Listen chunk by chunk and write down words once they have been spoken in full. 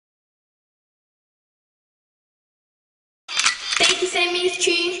say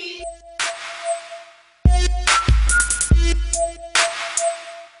mainstream.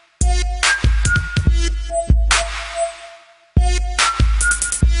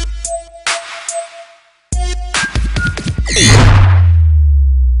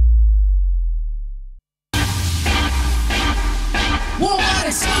 Worldwide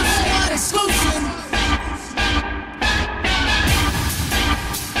exclusive.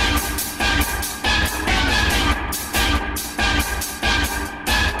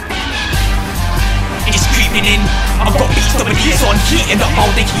 It's creeping in. I've got beats of it's on heat and the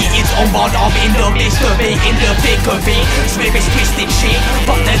mouth, the heat is on board. I'm in the midst of it, in the thick of it. Spirit's twisted shit,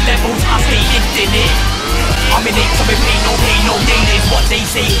 but the levels I stay lifting it. I'm in it, so it pain, no gain is what they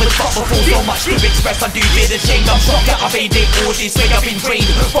say. But stop before so much to express, I do feel ashamed. I'm shocked that I've made it all this way. I've been trained,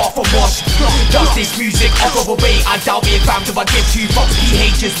 far from washed. Just this music, I'll go away. I doubt it, fam, till I give 2 fucks.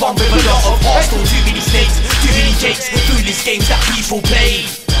 PH is one with a lot of hostile. Too many snakes, too many jakes. Foolish games that people play.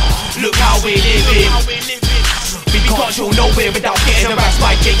 Look how we're living. We can't show nowhere without getting harassed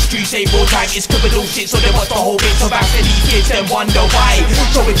by jakes. True say more time is criminal shit, so they watch the whole bit. So back to these kids then wonder why.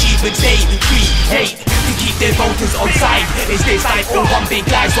 Show achievements they create to keep their voters on side. Is this like all one big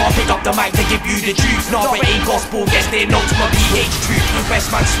lie? So I'll pick up the mic to give you the truth. No, it ain't gospel, guess their notes my PH truth. Best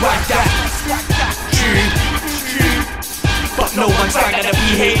man swag that. True. But no one swag at the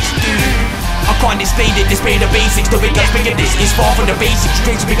PH dude. I can't explain it, display the basics. The biggest bigger this is far from the basics.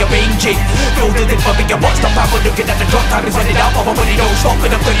 Straight to bigger ranging. Feel the lip, bigger watch the power. Looking at the clock, time is running out. But my body don't stop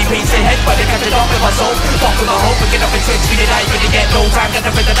with a 30 pace ahead. But I catch it off with my soul. Talk with my hope, picking up in sense. Feeling I really get no time. Got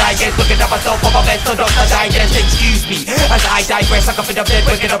the rhythm I guess. Looking at myself for my best. So don't digest, excuse me. As I digress, I can fit up dead.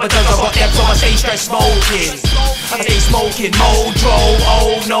 Waking up until I got them. So I stay stressed smoking. I stay smoking, Mojo,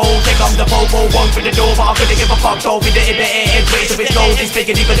 oh no. Think I'm the popo, one for the door. But I'm gonna give a fuck though. Be the in the air, way to it low. This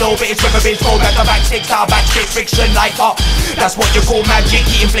bigger even though. But it's whether it's cold. Back to back, 6 hour back, straight friction like up. That's what you call magic,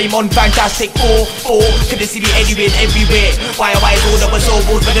 heat and flame on fantastic 4-4. Couldn't see me anywhere, everywhere. Why am I all over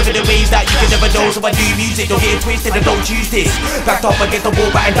soulfuls, whatever the ways that you can never know. So I do music, don't get it twisted and don't choose this. Backed up against the wall,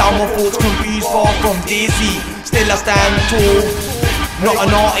 batting down my thoughts, confused, far from dizzy. Still I stand tall, not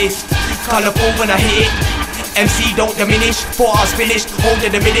an artist. Colourful when I hit it. MC don't diminish, 4 hours finished. Holding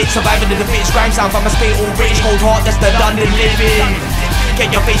a minute, surviving in the fittest. Grime sound from a spit all British. Cold heart, that's the London living. Get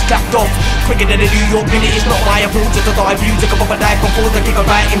your face clapped off, quicker than a New York minute. It's not my approach, it's a thought I view. Take up a dive, compose and kick a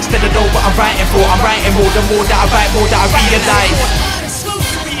right instead of know what I'm writing for. I'm writing more, the more that I write, more that I realize.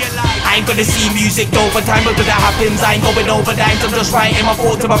 I ain't gonna see music over time, but that happens. I ain't going over dimes, I'm just writing my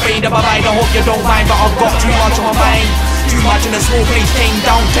thoughts to my brain and my mind. I hope you don't mind, but I've got too much on my mind. Too much in a small place, came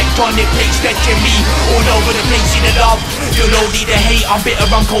down, tectonic plates stretching me all over the place. See the love, you'll only the hate. I'm bitter,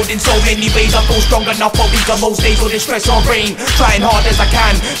 I'm cold in so many ways. I feel strong enough, but weaker most days. All this stress on brain, trying hard as I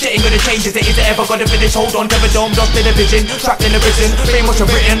can. Shit ain't gonna change, is it ever gonna finish? Hold on to the dome, lost in the vision, trapped in the prison. Brainwash of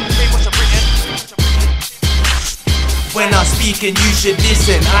Britain. When I speak and you should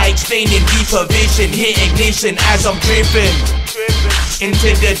listen, I explain in deeper vision. Hit ignition as I'm driven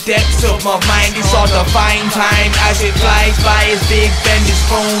into the depths of my mind. It's all the fine time as it flies by. As Big Ben is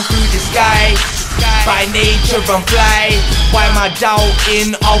thrown through the sky. By nature I'm fly. Why am I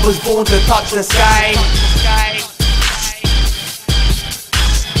doubting? I was born to touch the sky.